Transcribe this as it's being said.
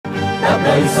đáp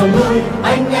lời sông núi,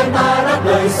 anh em ta đáp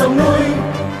lời sông núi,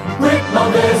 quyết bảo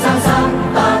vệ Giang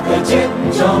Sang, ta thể chết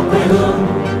cho quê hương.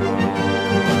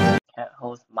 Can't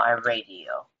host my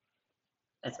radio.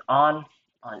 It's on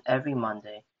every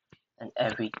Monday and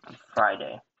every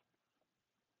Friday.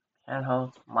 Can't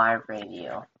host my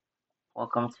radio.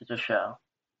 Welcome to the show.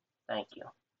 Thank you.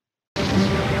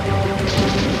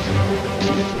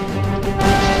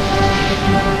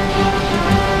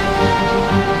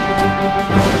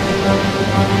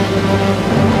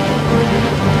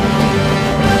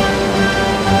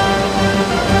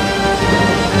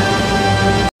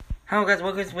 Hello guys,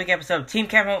 welcome to this week's episode of Team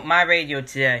Camp My Radio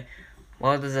today.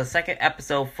 Well, this is the second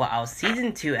episode for our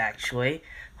season 2 actually.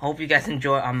 Hope you guys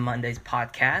enjoy on Monday's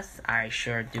podcast. I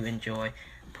sure do enjoy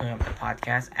putting up the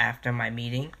podcast after my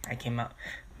meeting. And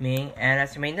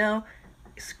as you may know,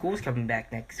 school's coming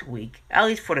back next week. At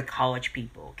least for the college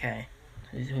people, okay?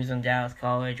 Who's in Dallas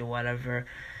College or whatever.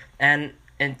 And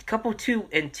in a couple 2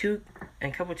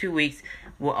 weeks,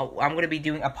 I'm gonna be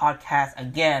doing a podcast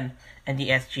again in the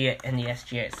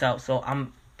SGA itself. So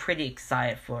I'm pretty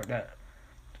excited for the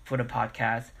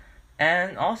podcast.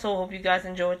 And also hope you guys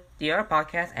enjoyed the other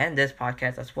podcast and this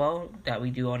podcast as well that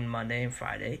we do on Monday and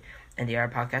Friday. And the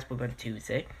other podcast will be on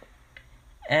Tuesday.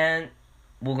 And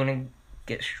we're gonna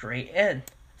get straight in.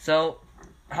 So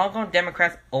Hong Kong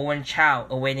Democrats Owen Chow,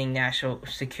 awaiting national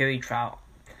security trial,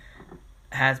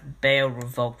 has bail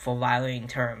revoked for violating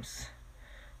terms.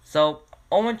 So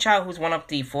Owen Chow, who's one of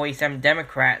the 47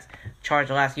 Democrats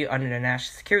charged last year under the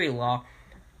national security law,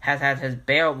 has had his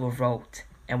bail revoked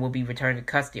and will be returned to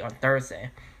custody on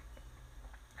Thursday.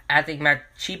 Acting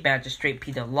Chief Magistrate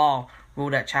Peter Law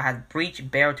ruled that Chow has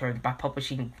breached bail terms by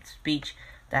publishing speech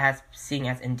that has seen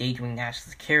as endangering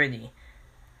national security.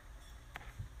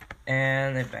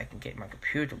 And if I can get my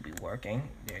computer to be working,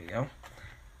 there you go.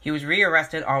 He was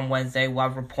rearrested on Wednesday while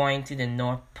reporting to the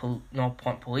North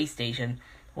Point police station,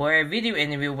 where a video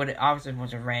interview with the officers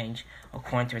was arranged,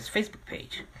 according to his Facebook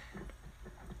page.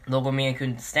 Local media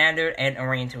including The Standard and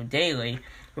Oriental Daily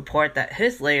report that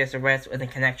his latest arrest was in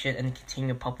connection and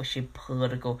continued publishing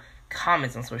political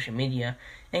comments on social media,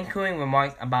 including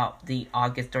remarks about the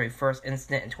August 31st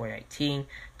incident in 2019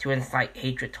 to incite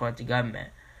hatred towards the government.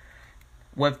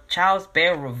 With Chow's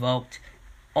bail revoked,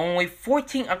 only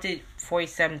 14 of the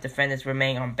 47 defendants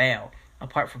remain on bail,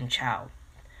 apart from Chow.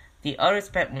 The others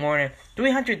spent more than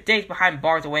 300 days behind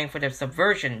bars waiting for their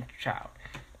subversion trial.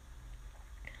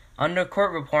 Under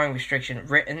court reporting restriction,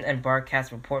 written and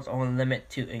broadcast reports only limit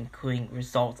to including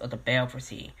results of the bail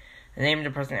proceeding, the name of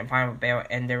the person applying for bail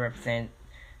and their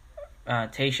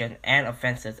representation and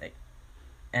offenses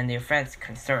and the offense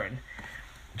concerned.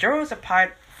 Jurors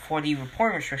applied for the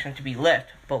reporting restriction to be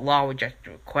lifted, but Law rejected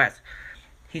the request.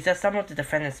 He said some of the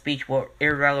defendant's speech were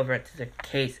irrelevant to the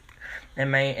case and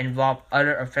may involve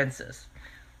other offenses.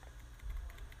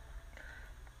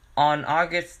 On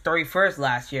August 31st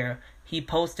last year, he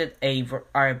posted a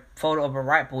photo of a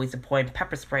riot police deploying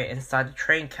pepper spray inside the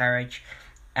train carriage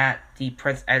at the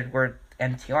Prince Edward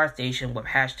MTR station with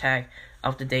hashtag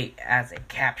of the day as a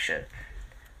caption.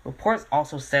 Reports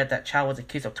also said that Chow was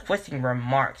accused of twisting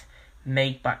remarks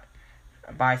made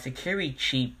by security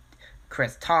chief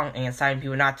Chris Tong and inciting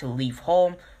people not to leave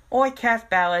home or cast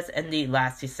ballots in the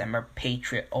last December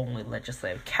Patriot-only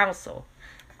Legislative Council.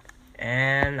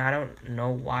 And I don't know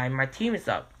why my team is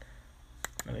up.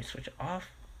 Let me switch it off.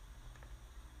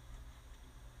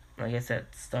 Like I said,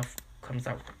 stuff comes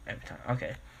out every time.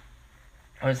 Okay.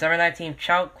 On December 19th,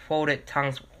 Chow quoted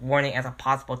Tong's warning as a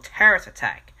possible terrorist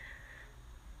attack.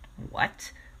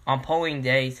 What? On polling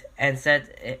days, and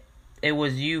said it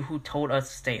was you who told us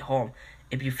to stay home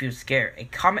if you feel scared. A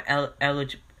comment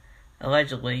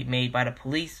allegedly made by the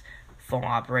police phone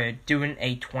operator during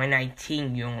a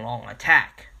 2019 Yuen Long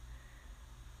attack.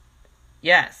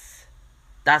 Yes,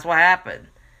 that's what happened.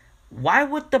 Why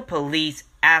would the police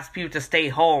ask people to stay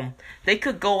home? They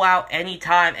could go out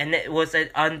anytime and it was an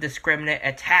undiscriminate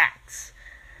attacks.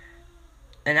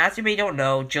 And as you may don't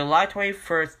know, July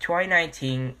 21st,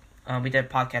 2019, we did a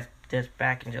podcast this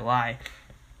back in July.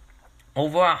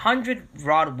 Over 100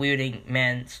 rod-wielding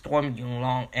men stormed Yuen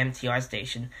Long MTR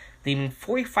station, leaving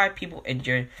 45 people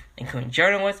injured, including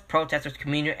journalists, protesters,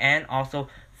 community, and also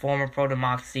former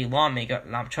pro-democracy lawmaker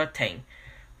Lam Chut-Ting.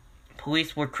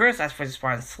 Police were criticized for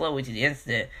responding slowly to the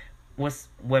incident, with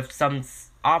some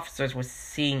officers were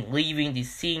seen leaving the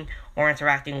scene or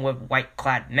interacting with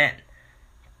white-clad men.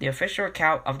 The official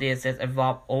account of the incident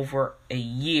evolved over a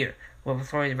year, with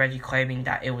authorities eventually claiming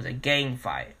that it was a gang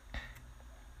fight.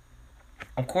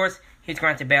 Of course, he was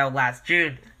granted bail last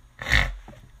June.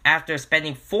 after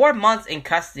spending 4 months in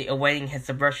custody awaiting his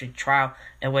subversion trial,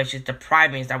 in which is the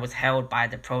primary that was held by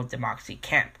the pro-democracy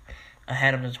camp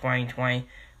ahead of the 2020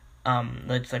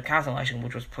 Legislative Council election,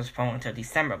 which was postponed until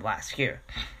December of last year.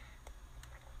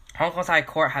 Hong Kong's High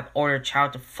Court had ordered Chow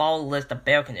to follow a list of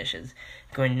bail conditions,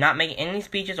 including not making any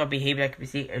speeches or behavior that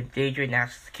could be endangering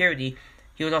national security.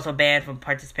 He was also banned from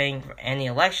participating in any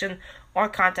election or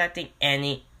contacting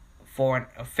any foreign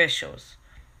officials,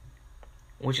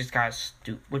 which is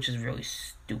really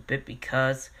stupid.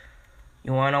 Because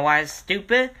you want to know why it's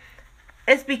stupid?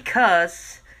 It's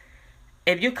because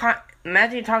if you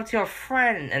imagine you talk to a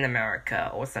friend in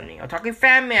America or something, or talking to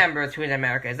family members who are in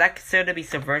America, is that considered to be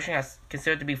subversion? Or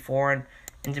considered to be foreign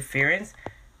interference?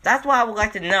 That's what I would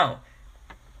like to know.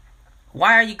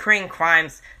 Why are you creating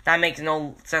crimes that makes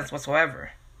no sense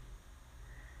whatsoever?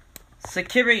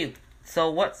 Security.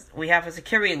 So we have a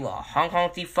security law. Hong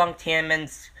Kong's defunct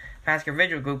Tiananmen Massacre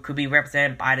Vigil group could be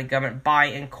represented by the government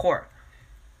body in court.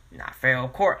 Not fair,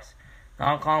 of course.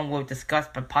 Hong Kong will discuss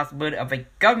the possibility of a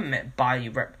government body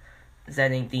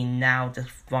representing the now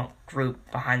defunct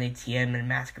group behind the Tiananmen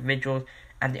Massacre Vigils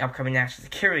and the upcoming national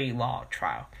security law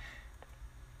trial.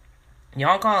 The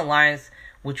Hong Kong Alliance,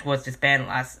 which was disbanded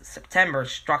last September,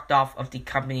 struck off of the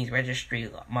company's registry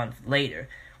a month later,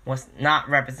 was not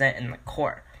represented in the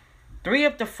court. 3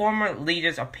 of the former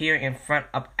leaders appear in front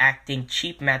of acting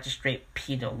Chief Magistrate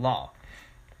Peter Law.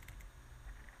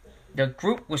 The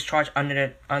group was charged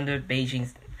under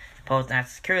Beijing's proposed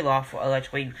national security law for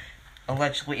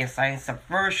allegedly inciting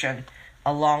subversion,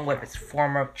 along with its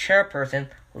former chairperson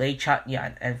Lei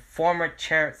Chut-yan and former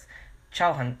chairs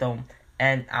Chow Han-dong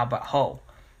and Albert Ho.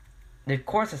 The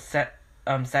court's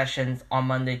sessions on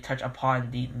Monday touched upon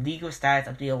the legal status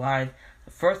of the alliance,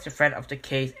 the first defendant of the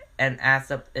case, and as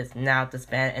of is now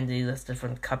disbanded and delisted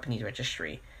from the company's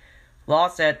registry. Law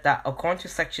said that according to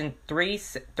Section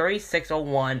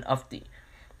 3601 of the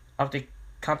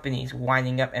company's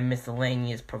winding up and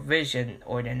miscellaneous provision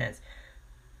ordinance,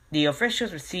 the official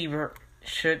receiver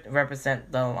should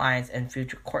represent the alliance in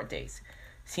future court dates.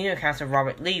 Senior counsel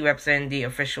Robert Lee, representing the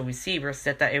official receiver,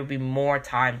 said that it would be more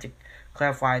time to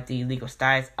clarify the legal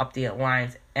status of the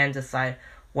alliance and decide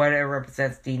whether it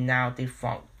represents the now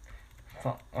defunct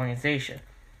organization.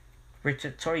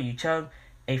 Richard Choi Yu-chung,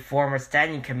 a former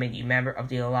standing committee member of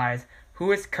the alliance,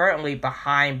 who is currently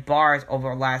behind bars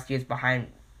over last year's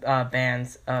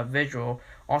band's vigil,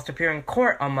 also appeared in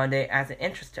court on Monday as an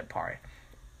interested party.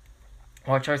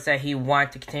 While Choi said he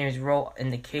wanted to continue his role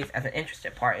in the case as an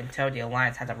interested party until the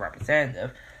alliance has a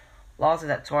representative, Law said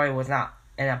that Choi was not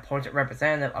an appointed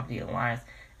representative of the alliance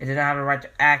and did not have the right to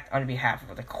act on behalf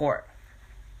of the court.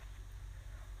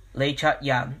 Lei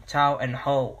Chut-yan, Chow, and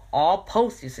Ho all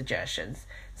posted suggestions,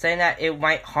 saying that it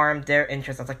might harm their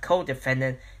interests as a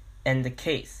co-defendant in the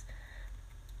case.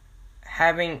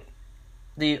 Having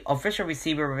the official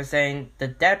receiver representing the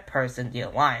dead person, the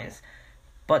alliance,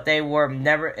 but they were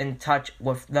never in touch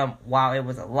with them while it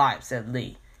was alive, said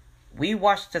Lee. We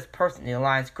watched this person, the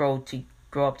alliance, grow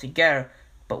up together,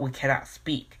 but we cannot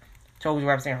speak. Cho, who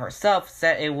representing herself,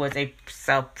 said it was a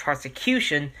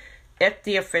self-prosecution if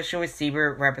the official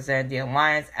receiver represented the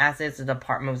alliance, as is the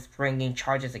department was bringing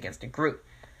charges against the group.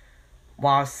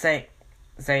 While saying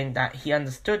that he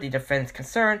understood the defendant's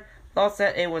concern, Law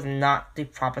said it was not the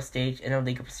proper stage in a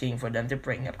legal proceeding for them to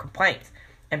bring up complaints,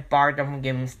 and barred them from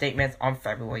giving statements on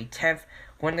February 10th,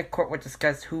 when the court would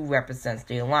discuss who represents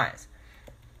the alliance.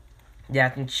 The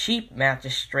acting chief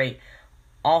magistrate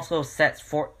also sets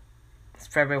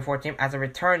February 14th as a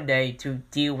return day to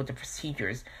deal with the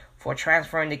procedures for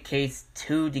transferring the case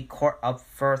to the court of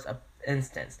first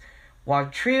instance. While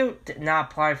the trio did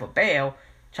not apply for bail,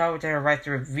 Chow retained her right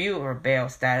to review her bail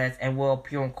status and will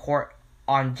appear in court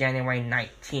on January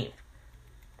 19th,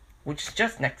 which is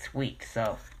just next week,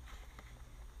 so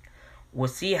we'll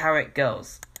see how it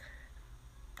goes.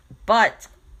 But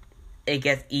it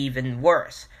gets even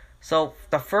worse. So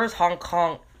the first Hong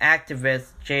Kong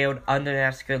activist jailed under the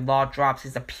national security law drops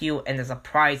his appeal in a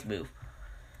surprise move.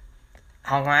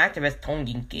 Hong Kong activist Tong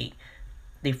Ying-gi,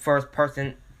 the first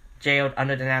person jailed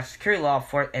under the national security law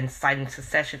for inciting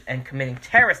secession and committing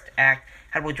terrorist act,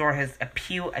 had withdrawn his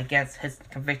appeal against his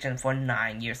conviction for a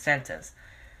 9-year sentence.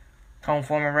 Tong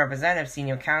former representative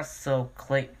senior counsel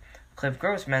Cliff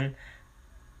Grossman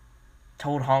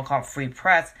told Hong Kong Free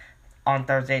Press on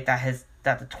Thursday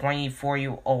that the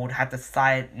 24-year-old had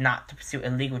decided not to pursue a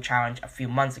legal challenge a few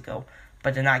months ago,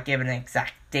 but did not give an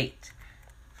exact date.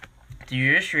 The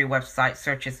judiciary website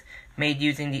searches made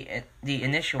using the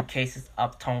initial cases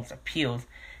of Tong's appeals,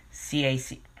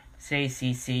 CACC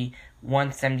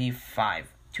 175,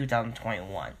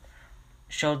 2021,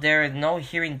 showed there is no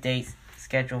hearing dates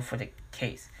schedule for the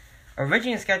case.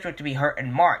 Originally scheduled to be heard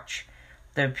in March,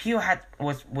 the appeal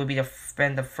would be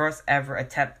been the first ever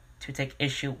attempt to take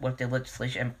issue with the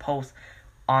legislation imposed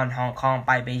on Hong Kong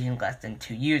by Beijing less than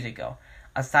 2 years ago.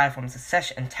 Aside from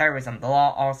secession and terrorism, the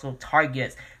law also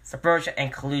targets subversion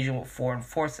and collusion with foreign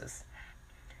forces.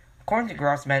 According to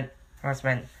Grossman,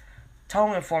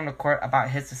 Tong informed the court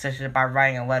about his decision by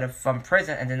writing a letter from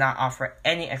prison and did not offer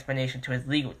any explanation to his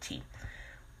legal team,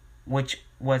 which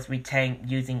was retained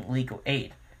using legal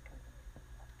aid.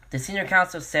 The senior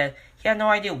counsel said he had no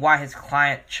idea why his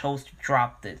client chose to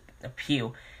drop the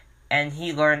appeal, and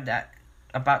he learned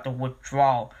about the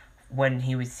withdrawal when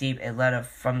he received a letter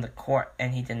from the court,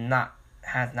 and he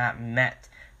has not met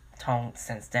Tong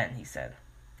since then, he said.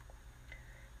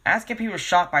 Asking if he was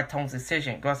shocked by Tong's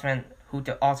decision, Grossman, who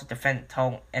also defended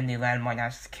Tong in the landmark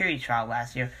national security trial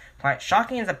last year, replied,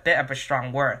 "Shocking is a bit of a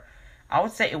strong word. I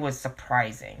would say it was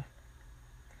surprising."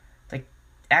 The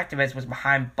activist was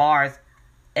behind bars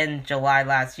in July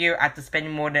last year after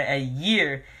spending more than a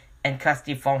year in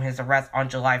custody following his arrest on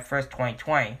July 1st,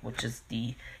 2020, which is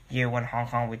the year when Hong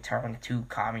Kong returned to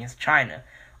Communist China.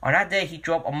 On that day, he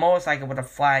drove a motorcycle with a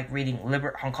flag reading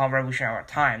 "Liberate Hong Kong Revolutionary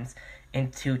Times"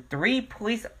 into 3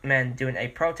 policemen during a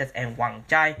protest in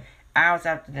Wangjai, hours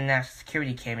after the national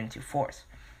security came into force.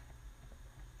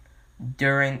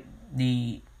 During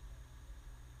the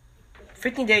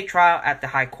 15-day trial at the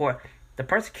High Court, the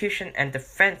prosecution and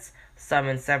defense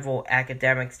summoned several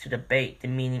academics to debate the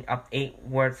meaning of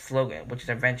 8-word slogan, which is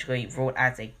eventually ruled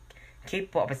as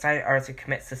capable of inciting others to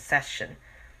commit secession.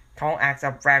 Tong acts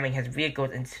of ramming his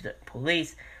vehicles into the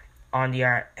police, on the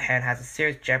other hand, has a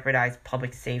serious jeopardized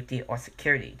public safety or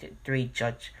security, the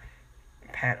 3-judge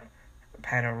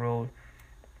panel ruled.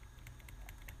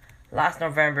 Last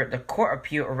November, the court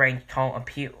appeal arranged Tong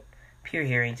appeal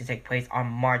hearing to take place on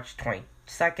March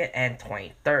 22nd and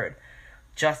 23rd.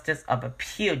 Justice of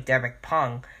Appeal Derek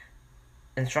Pang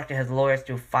instructed his lawyers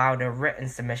to file their written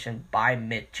submission by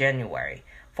mid-January,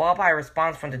 followed by a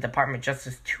response from the Department of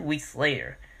Justice 2 weeks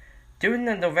later. During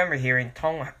the November hearing,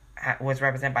 Tong was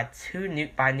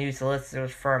represented by new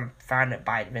solicitors firm founded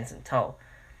by Vincent To.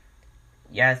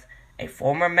 Yes, a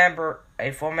former member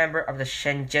of the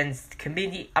Shenzhen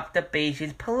Committee of the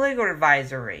Beijing's Political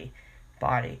Advisory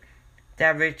Body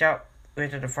that reached out to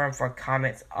the firm for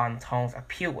comments on Tong's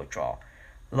appeal withdrawal.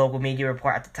 Local media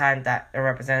report at the time that a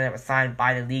representative assigned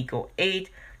by the Legal Aid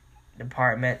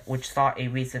Department, which saw a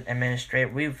recent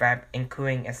administrative revamp,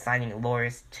 including assigning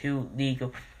lawyers to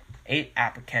legal aid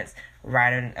applicants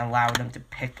rather than allowing them to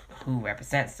pick who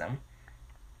represents them.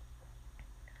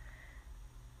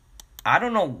 I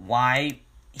don't know why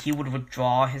he would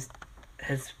withdraw his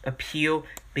appeal,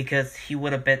 because he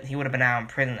would have been out in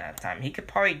prison at the time. He could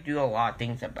probably do a lot of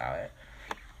things about it.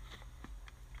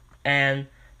 And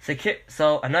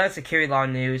so another security law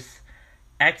news: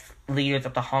 ex-leaders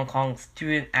of the Hong Kong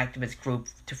student activist group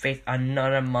to face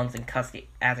another month in custody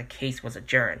as a case was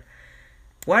adjourned.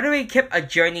 Why do we keep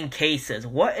adjourning cases?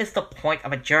 What is the point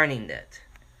of adjourning it?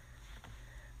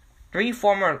 3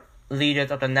 former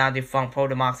leaders of the now defunct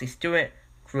pro-democracy student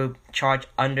group charged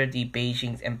under the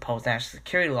Beijing's imposed national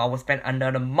security law will spend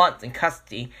another month in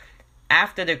custody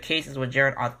after their cases were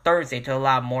adjourned on Thursday to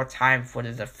allow more time for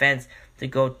the defense to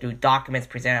go through documents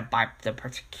presented by the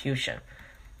prosecution.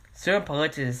 Student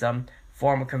Politism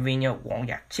former convener Wong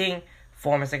Yak-ching,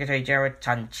 former Secretary General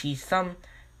Chen Chi-sum,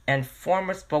 and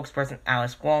former spokesperson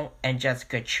Alice Wong and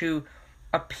Jessica Chu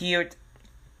appeared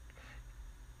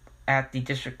at the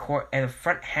district court and the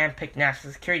front hand-picked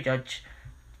national security judge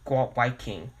Guo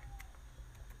Wai-king.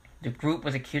 The group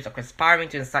was accused of conspiring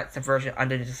to incite subversion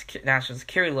under the national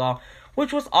security law,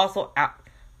 which also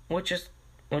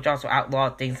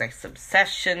outlawed things like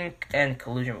secession and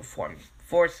collusion with foreign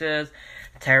forces,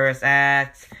 terrorist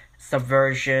acts,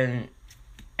 subversion,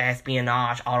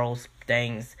 espionage, all those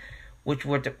things, which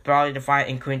were broadly defined,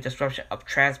 including disruption of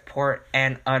transport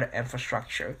and other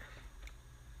infrastructure.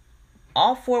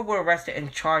 All 4 were arrested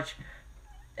and charged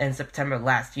in September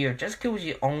last year. Jessica Chu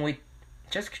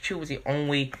was the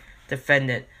only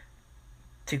defendant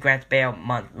to grant bail a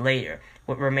month later,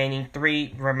 with remaining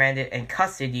 3 remanded in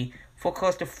custody for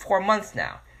close to 4 months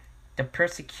now. The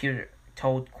prosecutor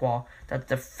told Kuo that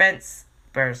the defense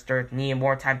barrister needed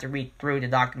more time to read through the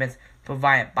documents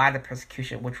provided by the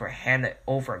prosecution, which were handed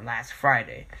over last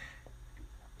Friday.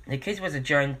 The case was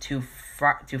adjourned to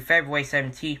February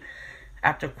 17th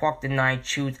after Kwok denied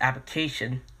Chu's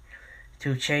application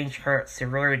to change her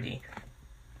severity,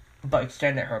 but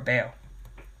extended her bail.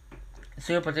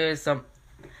 Student Politism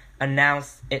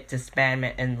announced its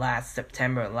disbandment in last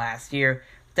September last year,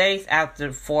 days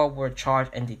after 4 were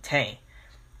charged and detained.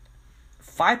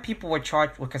 5 people were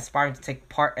charged with conspiring to take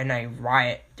part in a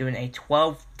riot during a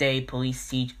 12-day police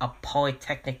siege of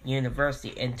Polytechnic University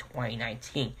in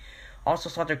 2019. Also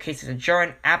saw their cases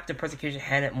adjourned after persecution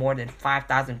handed more than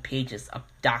 5,000 pages of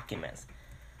documents.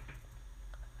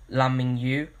 Lam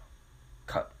Mingyu,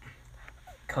 Keng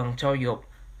Choyup,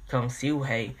 Keng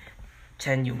Xiuhei,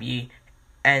 Chen Yumyi,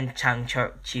 and Chang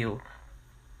Chiu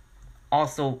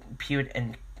also appeared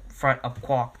in front of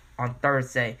Kwok on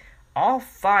Thursday. All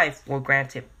 5 were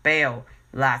granted bail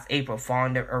last April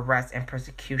following their arrest and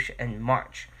persecution in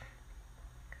March.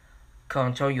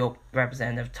 Keng Choyup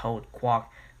representative told Kwok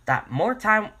that more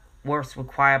time was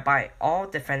required by all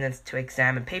defendants to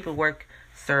examine paperwork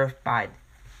served by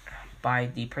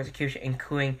the persecution,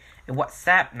 including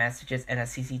WhatsApp messages and a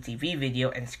CCTV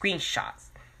video and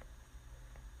screenshots.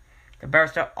 The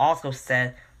barrister also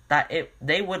said that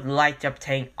they would like to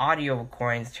obtain audio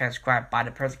recordings transcribed by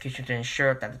the prosecution to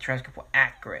ensure that the transcript was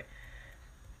accurate.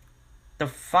 The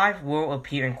 5 will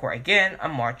appear in court again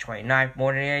on March 29th,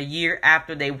 more than a year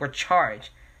after they were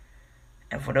charged.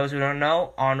 And for those who don't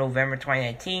know, on November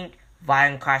 2019,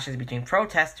 violent clashes between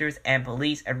protesters and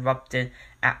police erupted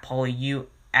at PolyU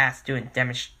as student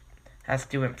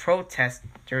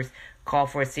protesters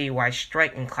called for a citywide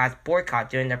strike and class boycott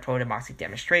during their pro-democracy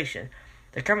demonstration.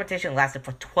 The confrontation lasted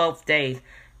for 12 days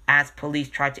as police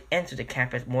tried to enter the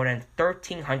campus. More than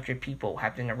 1,300 people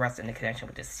have been arrested in connection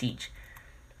with the siege.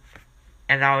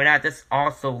 And not only that, this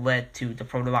also led to the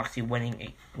pro-democracy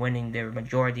winning their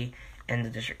majority in the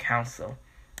district council.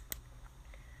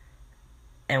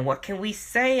 And what can we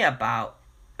say about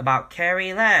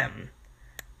Carrie Lam?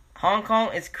 Hong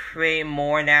Kong is creating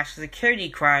more national security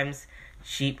crimes,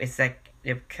 Chief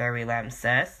Executive Carrie Lam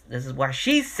says. This is what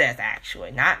she says,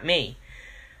 actually, not me.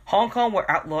 Hong Kong will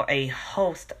outlaw a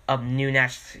host of new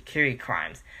national security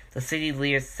crimes. The city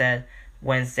leader said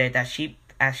Wednesday that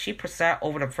as she presided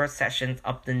over the first sessions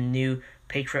of the new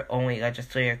Patriot-only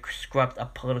legislature scrubbed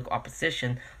of political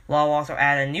opposition. Law also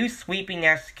added a new sweeping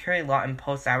national security law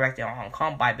imposed directly on Hong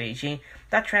Kong by Beijing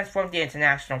that transformed the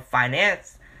international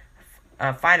finance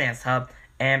hub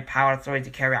and empowered authorities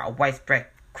to carry out a widespread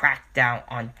crackdown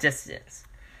on dissidents.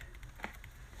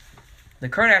 The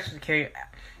current national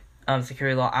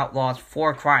security law outlaws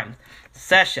 4 crimes: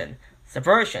 secession,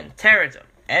 subversion, terrorism,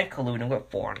 and colluding with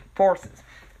foreign forces.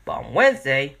 But on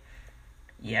Wednesday,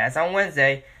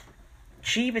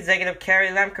 Chief Executive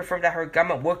Carrie Lam confirmed that her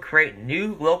government will create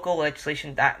new local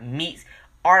legislation that meets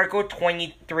Article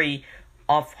 23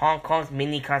 of Hong Kong's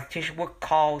mini-constitution, which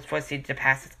calls for the city to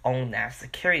pass its own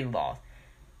national security laws.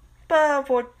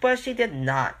 But she did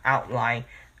not outline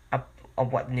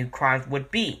of what new crimes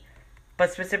would be.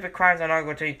 But specific crimes on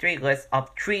Article 23 lists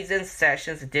of treason,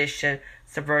 secession, sedition,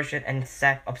 subversion, and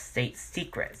theft of state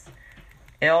secrets.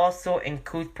 It also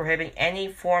includes prohibiting any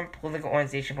foreign political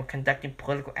organization from conducting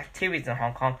political activities in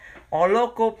Hong Kong or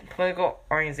local political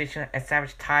organization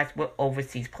establish ties with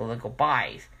overseas political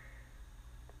bodies.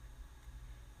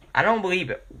 I don't believe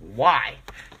it. Why?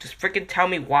 Just freaking tell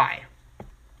me why.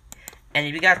 And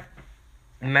if you guys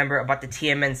remember about the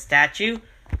Tiananmen statue,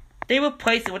 they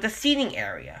replaced it with a seating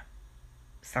area.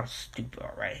 Sounds stupid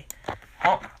already.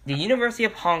 The University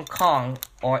of Hong Kong,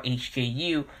 or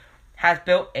HKU, has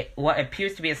built what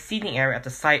appears to be a seating area at the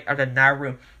site of the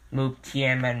now-removed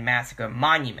Tiananmen Massacre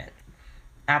Monument,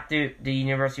 after the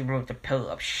university removed the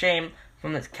Pillar of Shame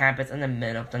from its campus in the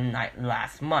middle of the night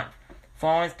last month,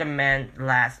 following its demand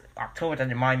last October that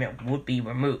the monument would be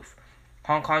removed.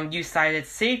 Hong Kong U cited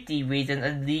safety reasons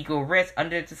and legal risk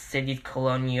under the city's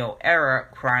colonial-era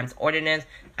crimes ordinance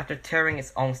after tearing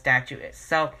its own statue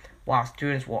itself while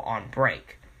students were on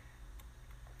break.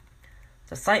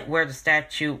 The site where the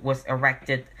statue was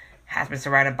erected has been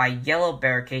surrounded by yellow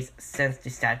barricades since the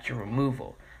statue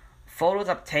removal. Photos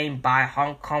obtained by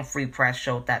Hong Kong Free Press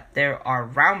show that there are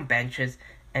round benches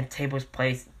and tables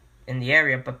placed in the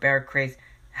area, but barricades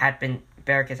have been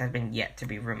yet to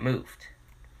be removed.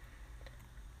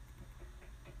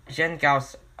 Zhen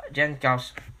Gaosha,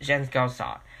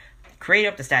 creator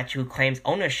of the statue who claims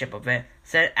ownership of it,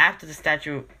 said after the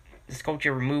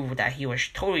sculpture removal that he was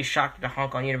totally shocked that Hong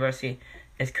Kong University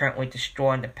is currently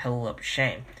destroying the Pillar of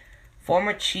Shame.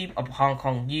 Former chief of Hong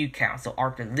Kong Youth Council,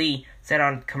 Arthur Lee, said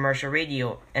on commercial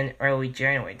radio in early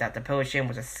January that the Pillar of Shame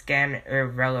was a scam and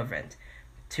irrelevant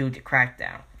to the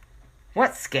crackdown.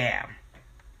 What scam?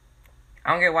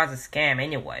 I don't get why it's a scam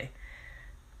anyway.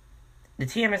 The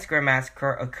Tiananmen Square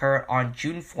massacre occurred on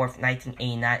June 4th,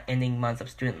 1989, ending months of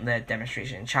student-led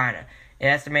demonstration in China. It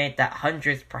estimated that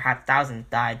hundreds, perhaps thousands,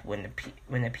 died when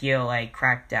the PLA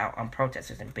cracked down on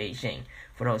protesters in Beijing,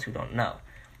 for those who don't know.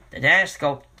 The damage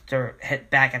scope hit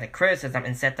back at the criticism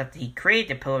and said that he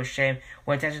created the Pillar of Shame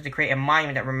with intention to create a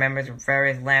monument that remembers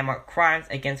various landmark crimes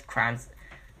against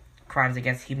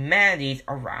humanity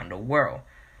around the world.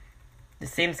 The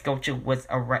same sculpture was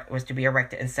to be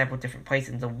erected in several different places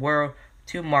in the world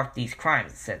to mark these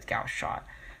crimes, said Gao Shot,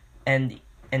 and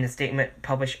in a statement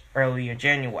published earlier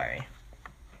January.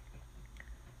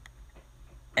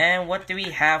 And what do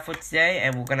we have for today?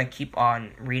 And we're gonna keep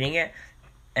on reading it.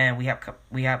 And we have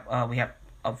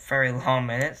a very long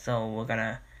minute, so we're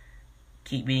gonna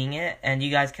keep reading it. And you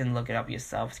guys can look it up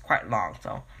yourself. It's quite long,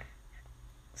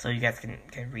 so you guys can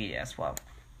read it as well.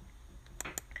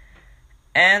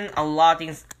 And a lot of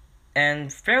things,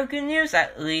 and very good news,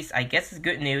 at least I guess it's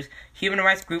good news. Human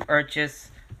rights group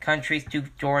urges countries to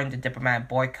join the diplomatic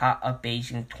boycott of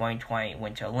Beijing 2020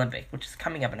 Winter Olympics, which is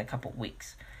coming up in a couple of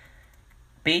weeks.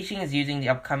 Beijing is using the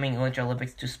upcoming Winter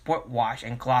Olympics to sport wash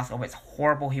and gloss over its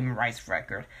horrible human rights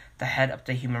record, the head of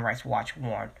the Human Rights Watch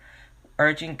warned,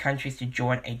 urging countries to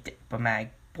join a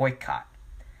diplomatic boycott.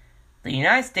 The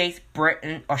United States,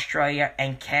 Britain, Australia,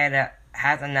 and Canada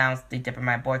has announced the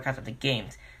diplomatic boycott of the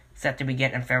Games, set to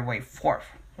begin on February 4th,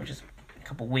 which is a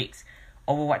couple weeks,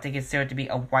 over what they consider to be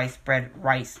a widespread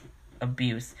rights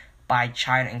abuse by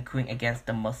China, including against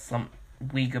the Muslim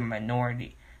Uyghur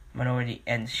minority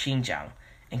in Xinjiang,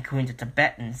 including the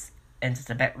Tibetans in the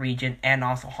Tibet region and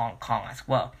also Hong Kong as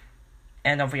well.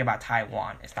 And don't forget about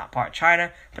Taiwan. It's not part of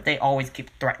China, but they always keep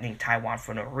threatening Taiwan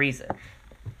for no reason.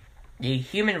 The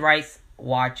Human Rights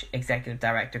Watch Executive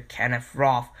Director Kenneth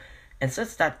Roth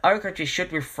insists that other countries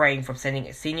should refrain from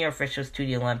sending senior officials to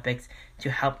the Olympics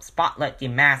to help spotlight the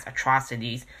mass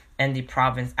atrocities in the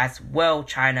province, as well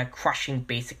China crushing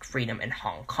basic freedom in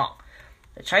Hong Kong.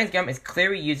 The Chinese government is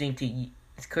clearly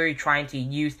trying to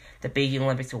use the Beijing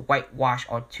Olympics to whitewash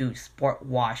or to sport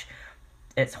wash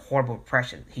its horrible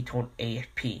repression, he told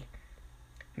AFP,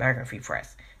 American Free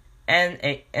Press, and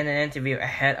in an interview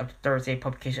ahead of the Thursday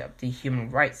publication of the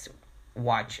Human Rights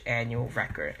Watch annual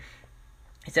record.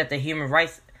 He said the Human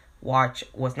Rights Watch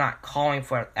was not calling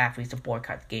for athletes to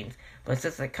boycott the Games, but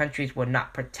insisted that countries would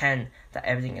not pretend that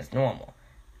everything is normal.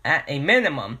 At a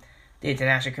minimum, the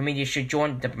international community should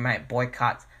join the diplomatic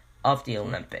boycotts of the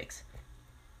Olympics.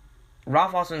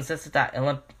 Roth also insisted that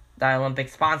Olympic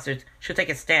sponsors should take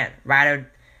a stand, rather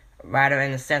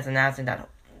in a sense announcing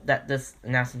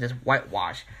this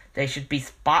whitewash. They should be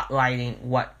spotlighting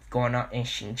what's going on in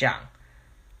Xinjiang.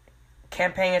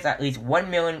 Campaigners at least 1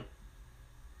 million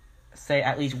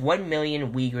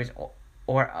Uyghurs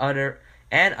or other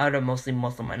mostly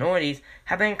Muslim minorities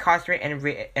have been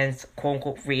incarcerated in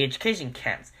quote-unquote re-education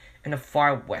camps in the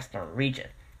far western region.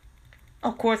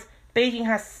 Of course, Beijing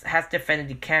has defended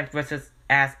the camps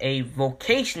as a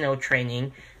vocational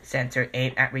training center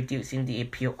aimed at reducing the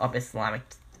appeal of Islamic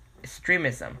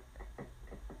extremism.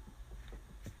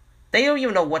 They don't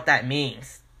even know what that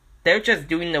means. They're just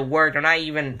doing the work. They're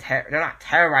not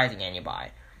terrorizing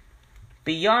anybody.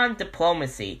 Beyond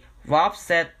diplomacy, Rob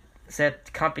said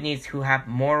companies who have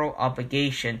moral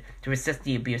obligation to resist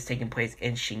the abuse taking place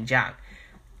in Xinjiang.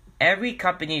 Every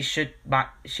company should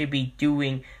be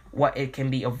doing what it can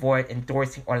be avoid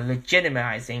endorsing or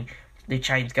legitimizing the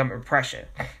Chinese government repression.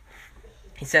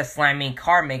 He says slamming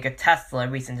car maker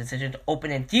Tesla's recent decision to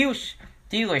open a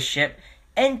dealership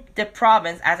in the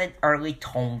province as an early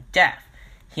tone deaf.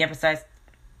 He emphasized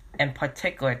in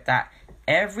particular that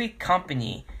every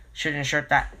company should ensure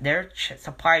that their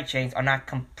supply chains are not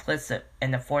complicit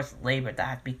in the forced labor that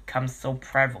has become so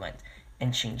prevalent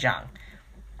in Xinjiang.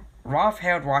 Roth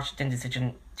hailed Washington's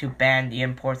decision to ban the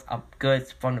imports of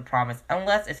goods from the province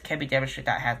unless it can be demonstrated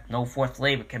that no forced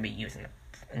labor can be used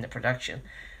in the production,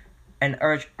 and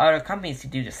urged other companies to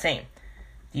do the same.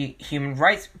 The Human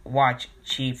Rights Watch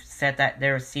chief said that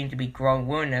there seemed to be growing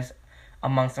willingness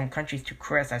among some countries to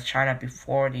criticize China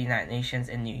before the United Nations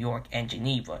in New York and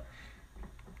Geneva.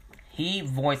 He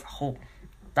voiced hope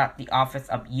that the Office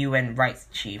of UN Rights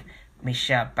Chief,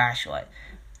 Michelle Bachelet,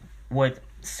 would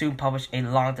soon publish a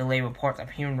long-delayed report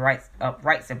of human rights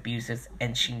abuses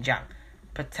in Xinjiang,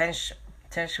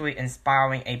 potentially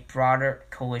inspiring a broader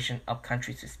coalition of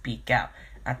countries to speak out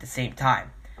at the same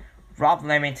time. Rob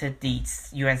lamented the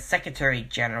UN Secretary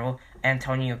General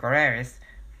Antonio Guterres,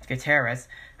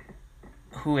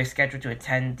 who is scheduled to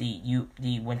attend the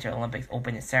Winter Olympics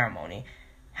opening ceremony,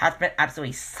 has been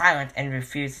absolutely silent and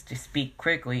refuses to speak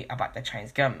critically about the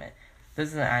Chinese government. This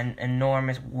is an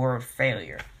enormous world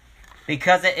failure.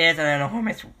 Because it is an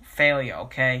enormous failure,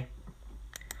 okay?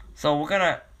 So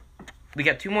we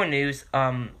got two more news.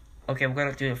 We're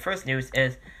gonna do the first news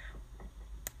is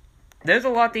there's a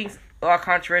lot of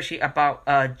controversy about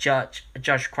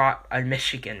Judge Crop in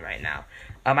Michigan right now.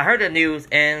 I heard the news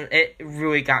and it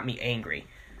really got me angry.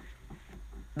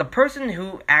 The person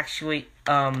who actually,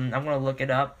 I'm gonna look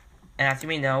it up, and as you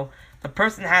may know, the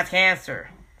person has cancer.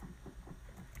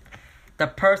 The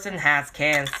person has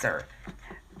cancer.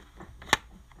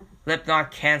 Lip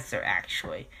node cancer,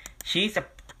 actually. She's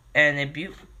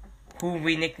who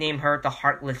we nicknamed her the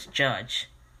Heartless Judge.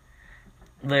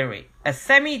 Literally, a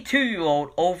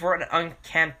 72-year-old over an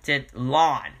unkempt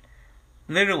lawn.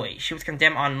 Literally, she was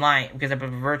condemned online because of a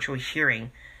virtual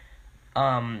hearing.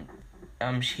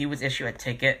 She was issued a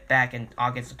ticket back in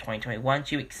August of 2021.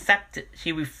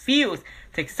 She refused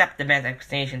to accept the man's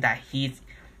explanation that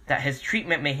his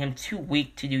treatment made him too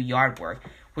weak to do yard work,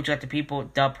 which led to people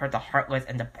dub her the heartless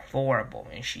and deplorable,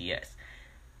 and she is.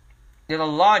 There's a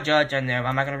law judge on there.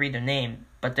 I'm not gonna read their name,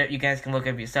 but you guys can look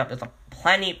at it yourself. There's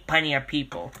plenty of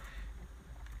people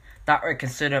that are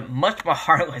considered much more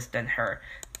heartless than her.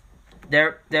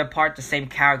 They're part of the same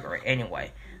category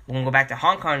anyway. We're gonna go back to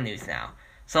Hong Kong news now.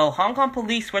 So Hong Kong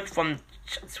police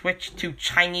switched to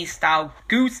Chinese-style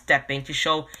goose stepping to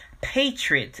show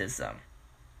patriotism.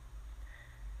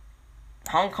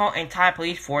 Hong Kong entire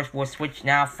police force will switch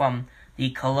now from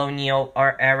the colonial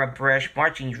or era British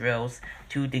marching drills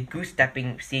to the goose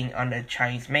stepping seen on the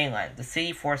Chinese mainland. The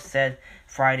city force said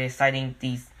Friday, citing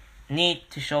the need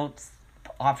to show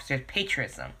officers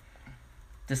patriotism.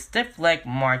 The stiff-leg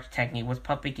march technique was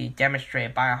publicly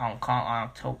demonstrated by Hong Kong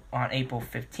on April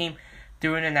 15th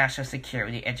during the National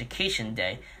Security Education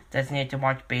Day, designated to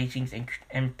mark Beijing's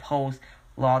imposed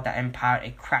law that empowered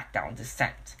a crackdown on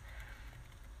dissent.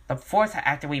 The force had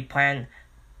actively planned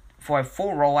for a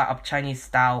full rollout of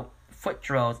Chinese-style foot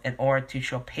drills in order to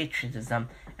show patriotism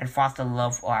and foster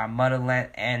love for our motherland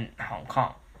and Hong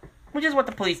Kong, which is what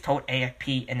the police told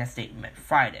AFP in a statement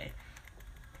Friday.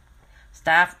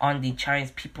 Staff on the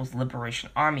Chinese People's Liberation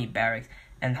Army barracks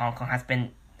in Hong Kong has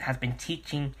been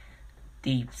teaching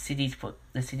the city's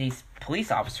police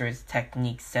officers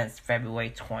techniques since February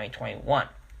 2021.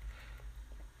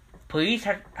 Police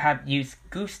have used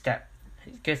goose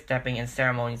stepping in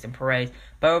ceremonies and parades,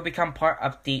 but it will become part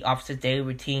of the officers' daily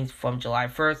routines from July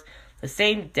 1st, the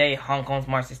same day Hong Kong's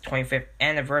marks its 25th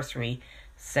anniversary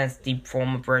since the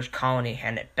former British colony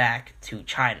handed back to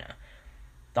China.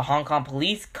 The Hong Kong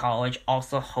Police College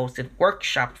also hosted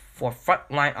workshops for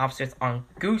frontline officers on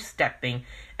goose stepping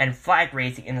and flag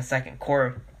raising in the second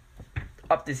quarter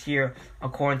of this year,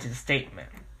 according to the statement.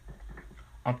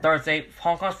 On Thursday,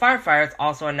 Hong Kong's firefighters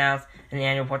also announced in the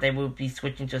annual report they will be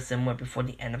switching to a similar before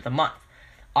the end of the month.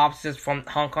 Officers from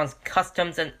Hong Kong's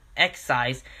Customs and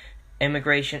Excise,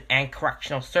 Immigration and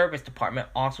Correctional Service Department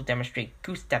also demonstrate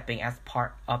goose stepping as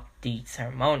part of the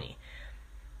ceremony.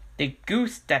 The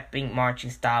goose stepping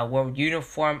marching style, where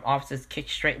uniformed officers kick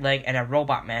straight leg in a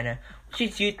robot manner, which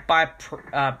is used by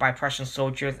Prussian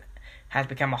soldiers, has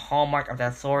become a hallmark of the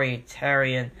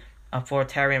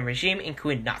authoritarian regime,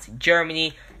 including Nazi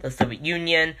Germany, the Soviet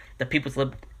Union, the People's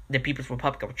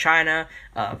Republic of China,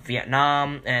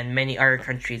 Vietnam, and many other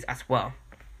countries as well.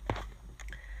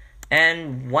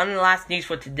 And one last news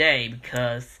for today,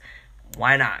 because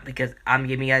why not? Because I'm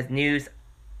giving you guys news,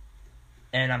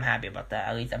 and I'm happy about that.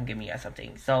 At least I'm giving you guys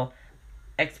something. So,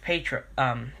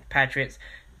 patriots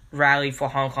rally for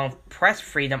Hong Kong press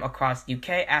freedom across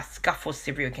UK as scuffle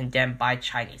severely condemned by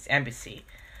Chinese embassy.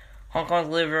 Hong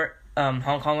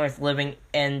Kongers living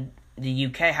in the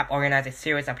UK have organized a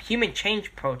series of human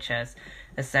change protest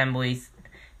assemblies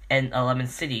in 11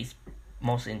 cities,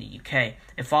 mostly in the UK,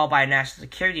 and followed by a national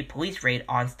security police raid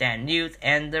on Stand News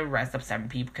and the arrest of 7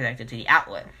 people connected to the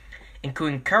outlet,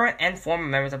 including current and former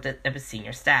members of the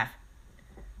senior staff.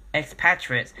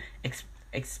 Expatriates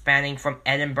expanding from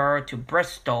Edinburgh to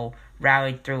Bristol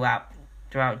rallied throughout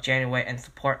January in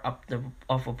support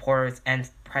of reporters and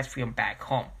press freedom back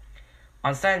home.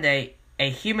 On Sunday, a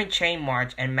human chain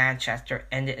march in Manchester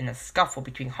ended in a scuffle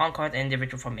between Hong Kong and an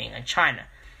individual from mainland China.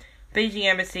 Beijing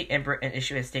Embassy in Britain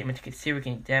issued a statement to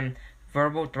seriously condemn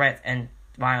verbal threats and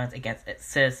violence against its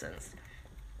citizens.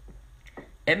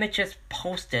 Images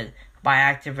posted by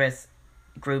activist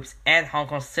groups and Hong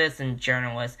Kong citizen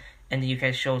journalists in the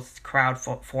UK shows crowd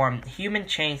formed human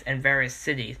chains in various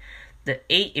cities. The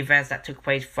 8 events that took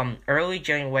place from early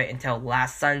January until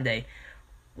last Sunday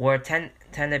were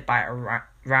attended by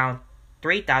around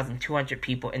 3,200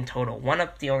 people in total. One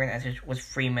of the organizers was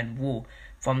Freeman Wu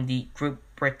from the group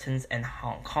Britons in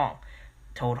Hong Kong,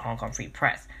 told Hong Kong Free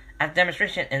Press. At a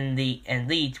demonstration in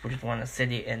Leeds, which is one of the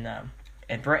cities in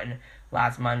Britain,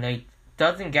 last Monday,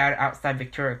 dozens gathered outside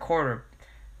Victoria Quarter.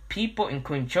 People,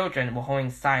 including children, were holding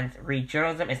signs read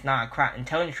 "Journalism is not a crime" and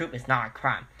 "Telling the truth is not a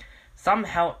crime." Some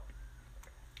held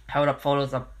up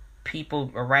photos of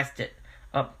people arrested,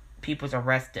 people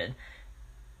arrested,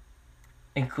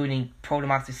 including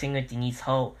pro-democracy singer Denise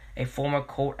Ho, a former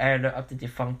co-editor of the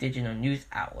defunct digital news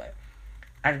outlet.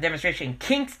 At a demonstration in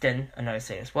Kingston, another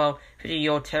city as well,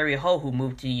 50-year-old Terry Ho, who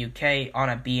moved to the UK on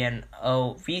a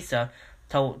BNO visa,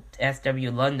 told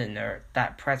SW Londoner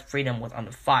that press freedom was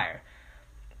under fire.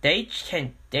 They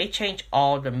change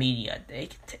all the media.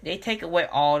 They take away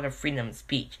all the freedom of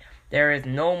speech. There is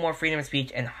no more freedom of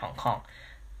speech in Hong Kong.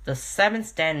 The 7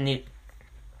 stand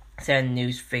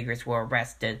news figures were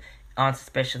arrested on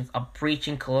suspicions of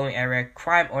breaching colonial area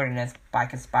crime ordinance by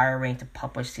conspiring to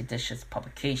publish seditious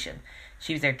publication.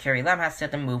 Chief Secretary Carrie Lam has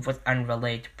said the move was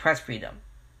unrelated to press freedom.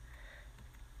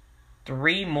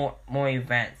 3 more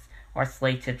events are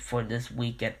slated for this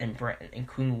weekend in Britain,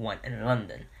 including one in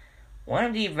London. One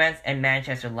of the events in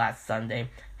Manchester last Sunday,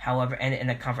 however, ended in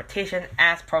a confrontation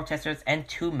as protesters and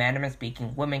 2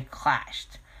 Mandarin-speaking women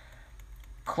clashed.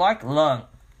 Clark Lung,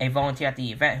 a volunteer at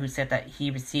the event who said that he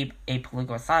received a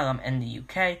political asylum in the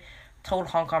UK, told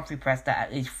Hong Kong Free Press that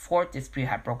at least 4 disputes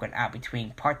had broken out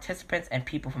between participants and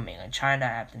people from mainland China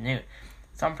that afternoon.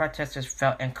 Some protesters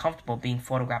felt uncomfortable being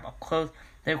photographed up close.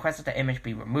 They requested the image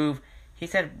be removed. He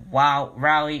said while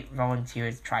rally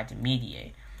volunteers tried to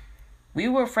mediate. We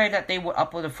were afraid that they would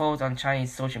upload the photos on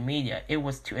Chinese social media. It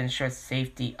was to ensure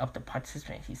safety of the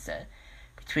participants, he said.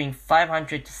 Between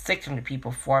 500 to 600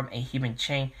 people formed a human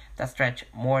chain that stretched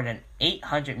more than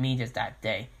 800 meters that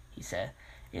day, he said.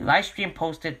 A live stream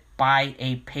posted by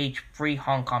a page Free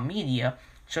Hong Kong Media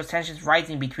shows tensions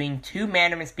rising between 2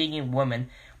 Mandarin-speaking women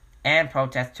and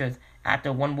protesters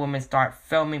after one woman started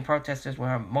filming protesters with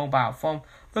her mobile phone.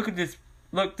 Look at this.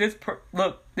 Look, this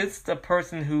is the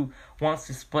person who wants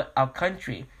to split our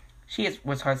country.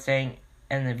 Was her saying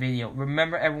in the video.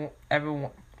 Remember every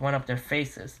one of their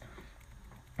faces.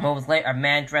 Moments later, a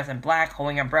man dressed in black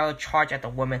holding an umbrella charged at the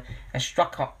woman and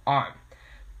struck her arm.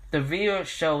 The video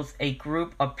shows a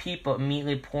group of people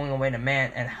immediately pulling away the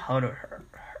man and huddled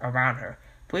around her.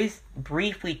 Police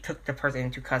briefly took the person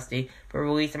into custody, but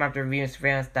released him after reviewing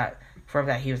surveillance that proved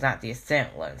that he was not the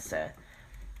assailant, Lund said.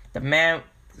 The man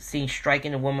seen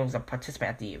striking the woman was a participant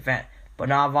at the event, but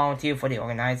not a volunteer for the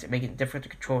organizer, making it difficult to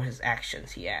control his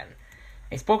actions, he added.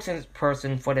 A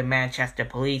spokesperson for the Manchester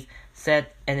police said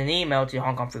in an email to the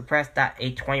Hong Kong Free Press that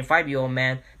a 25-year-old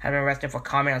man had been arrested for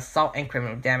common assault and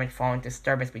criminal damage following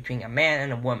disturbance between a man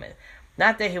and a woman.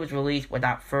 Not that he was released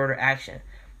without further action.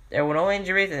 There were no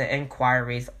injuries and the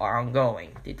inquiries are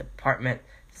ongoing, the department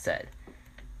said.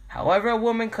 However, a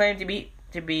woman claimed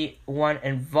to be one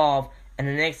involved in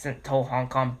an incident told Hong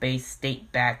Kong-based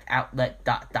state-backed outlet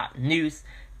News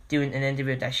during an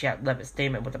interview that she had left a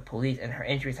statement with the police and her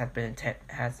injuries has been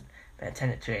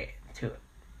attended to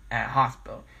at a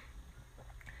hospital.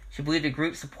 She believed the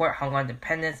group support Hong Kong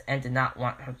independence and did not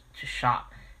want her to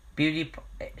shop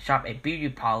a beauty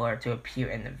parlor to appear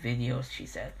in the videos, she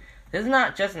said. This is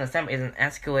not just an assembly, it is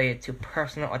escalated to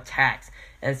personal attacks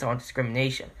and so on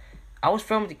discrimination. I was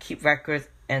filmed to keep records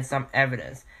and some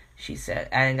evidence, she said,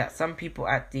 adding that some people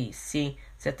at the scene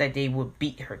said that they would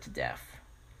beat her to death.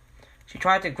 She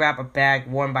tried to grab a bag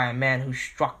worn by a man who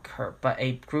struck her, but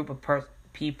a group of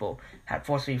people had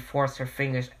forcibly forced her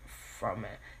fingers from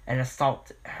it and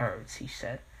assaulted her, she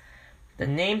said. The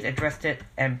names, address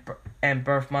and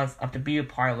birth months of the beauty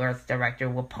parlor's director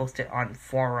were posted on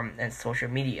forum and social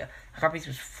media. The copies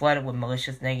was flooded with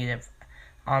malicious negative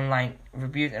online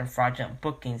reviews and fraudulent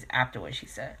bookings afterwards, she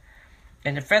said.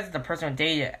 In defense of the personal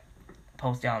data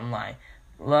posted online,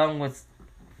 Lung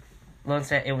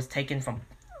said it was taken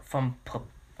from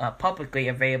publicly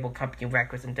available company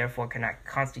records and therefore cannot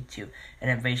constitute an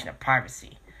invasion of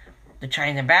privacy. The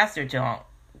Chinese ambassador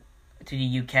to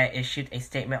the UK issued a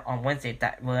statement on Wednesday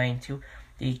that relating to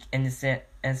the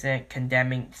incident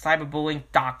condemning cyberbullying,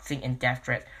 doxing, and death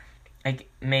threats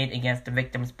made against the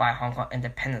victims by Hong Kong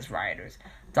independence rioters.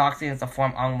 Doxing is a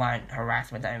form of online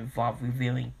harassment that involves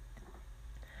revealing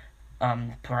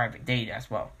private data as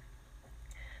well.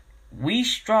 We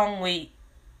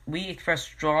express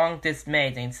strong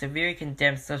dismay and severely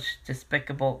condemn such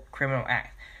despicable criminal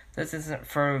acts. This isn't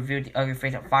further revealed the ugly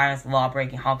face of violence,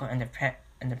 law-breaking, Hong Kong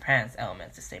independence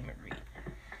elements, the statement read.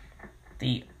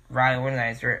 The rally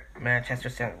organizer, Manchester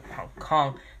Center Hong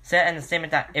Kong, said in the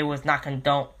statement that it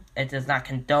does not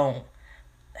condone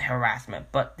harassment,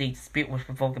 but the dispute was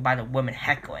provoked by the women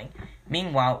heckling.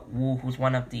 Meanwhile, Wu, who's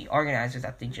one of the organizers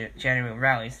at the January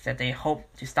rally, said they hope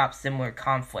to stop similar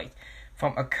conflict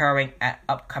from occurring at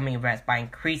upcoming events by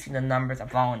increasing the numbers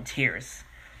of volunteers.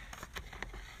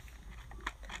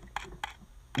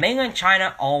 Mainland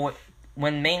China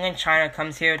when mainland China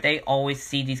comes here, they always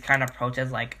see these kind of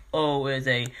protests like, it's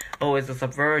a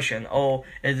subversion,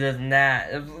 is this and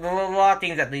that. There's a lot of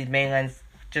things that these mainlands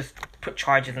just put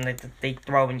charges and they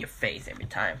throw in your face every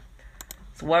time.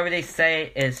 So whatever they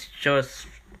say is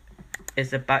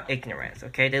about ignorance,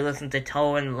 okay? They listen to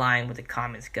toe in line with the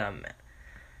communist government.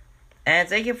 And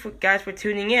thank you guys for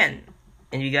tuning in.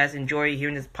 And if you guys enjoy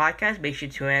hearing this podcast, make sure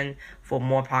to tune in for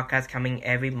more podcasts coming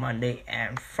every Monday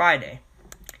and Friday.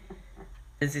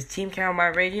 This is Team Carol My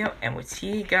Radio, and we'll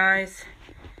see you guys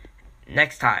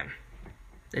next time.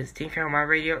 This is Team Carol My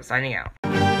Radio signing out.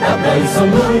 Đáp lời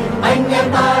sông núi, anh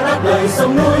em ta đáp lời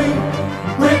sông núi,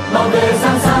 quyết bảo vệ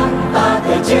Giang Sang, ta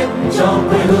thể chết cho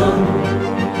quê hương.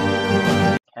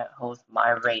 Can't host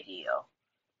my radio.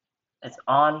 It's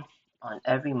on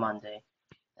every Monday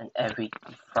and every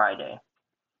Friday.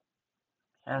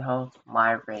 Can't host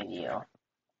my radio.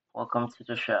 Welcome to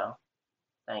the show.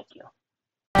 Thank you.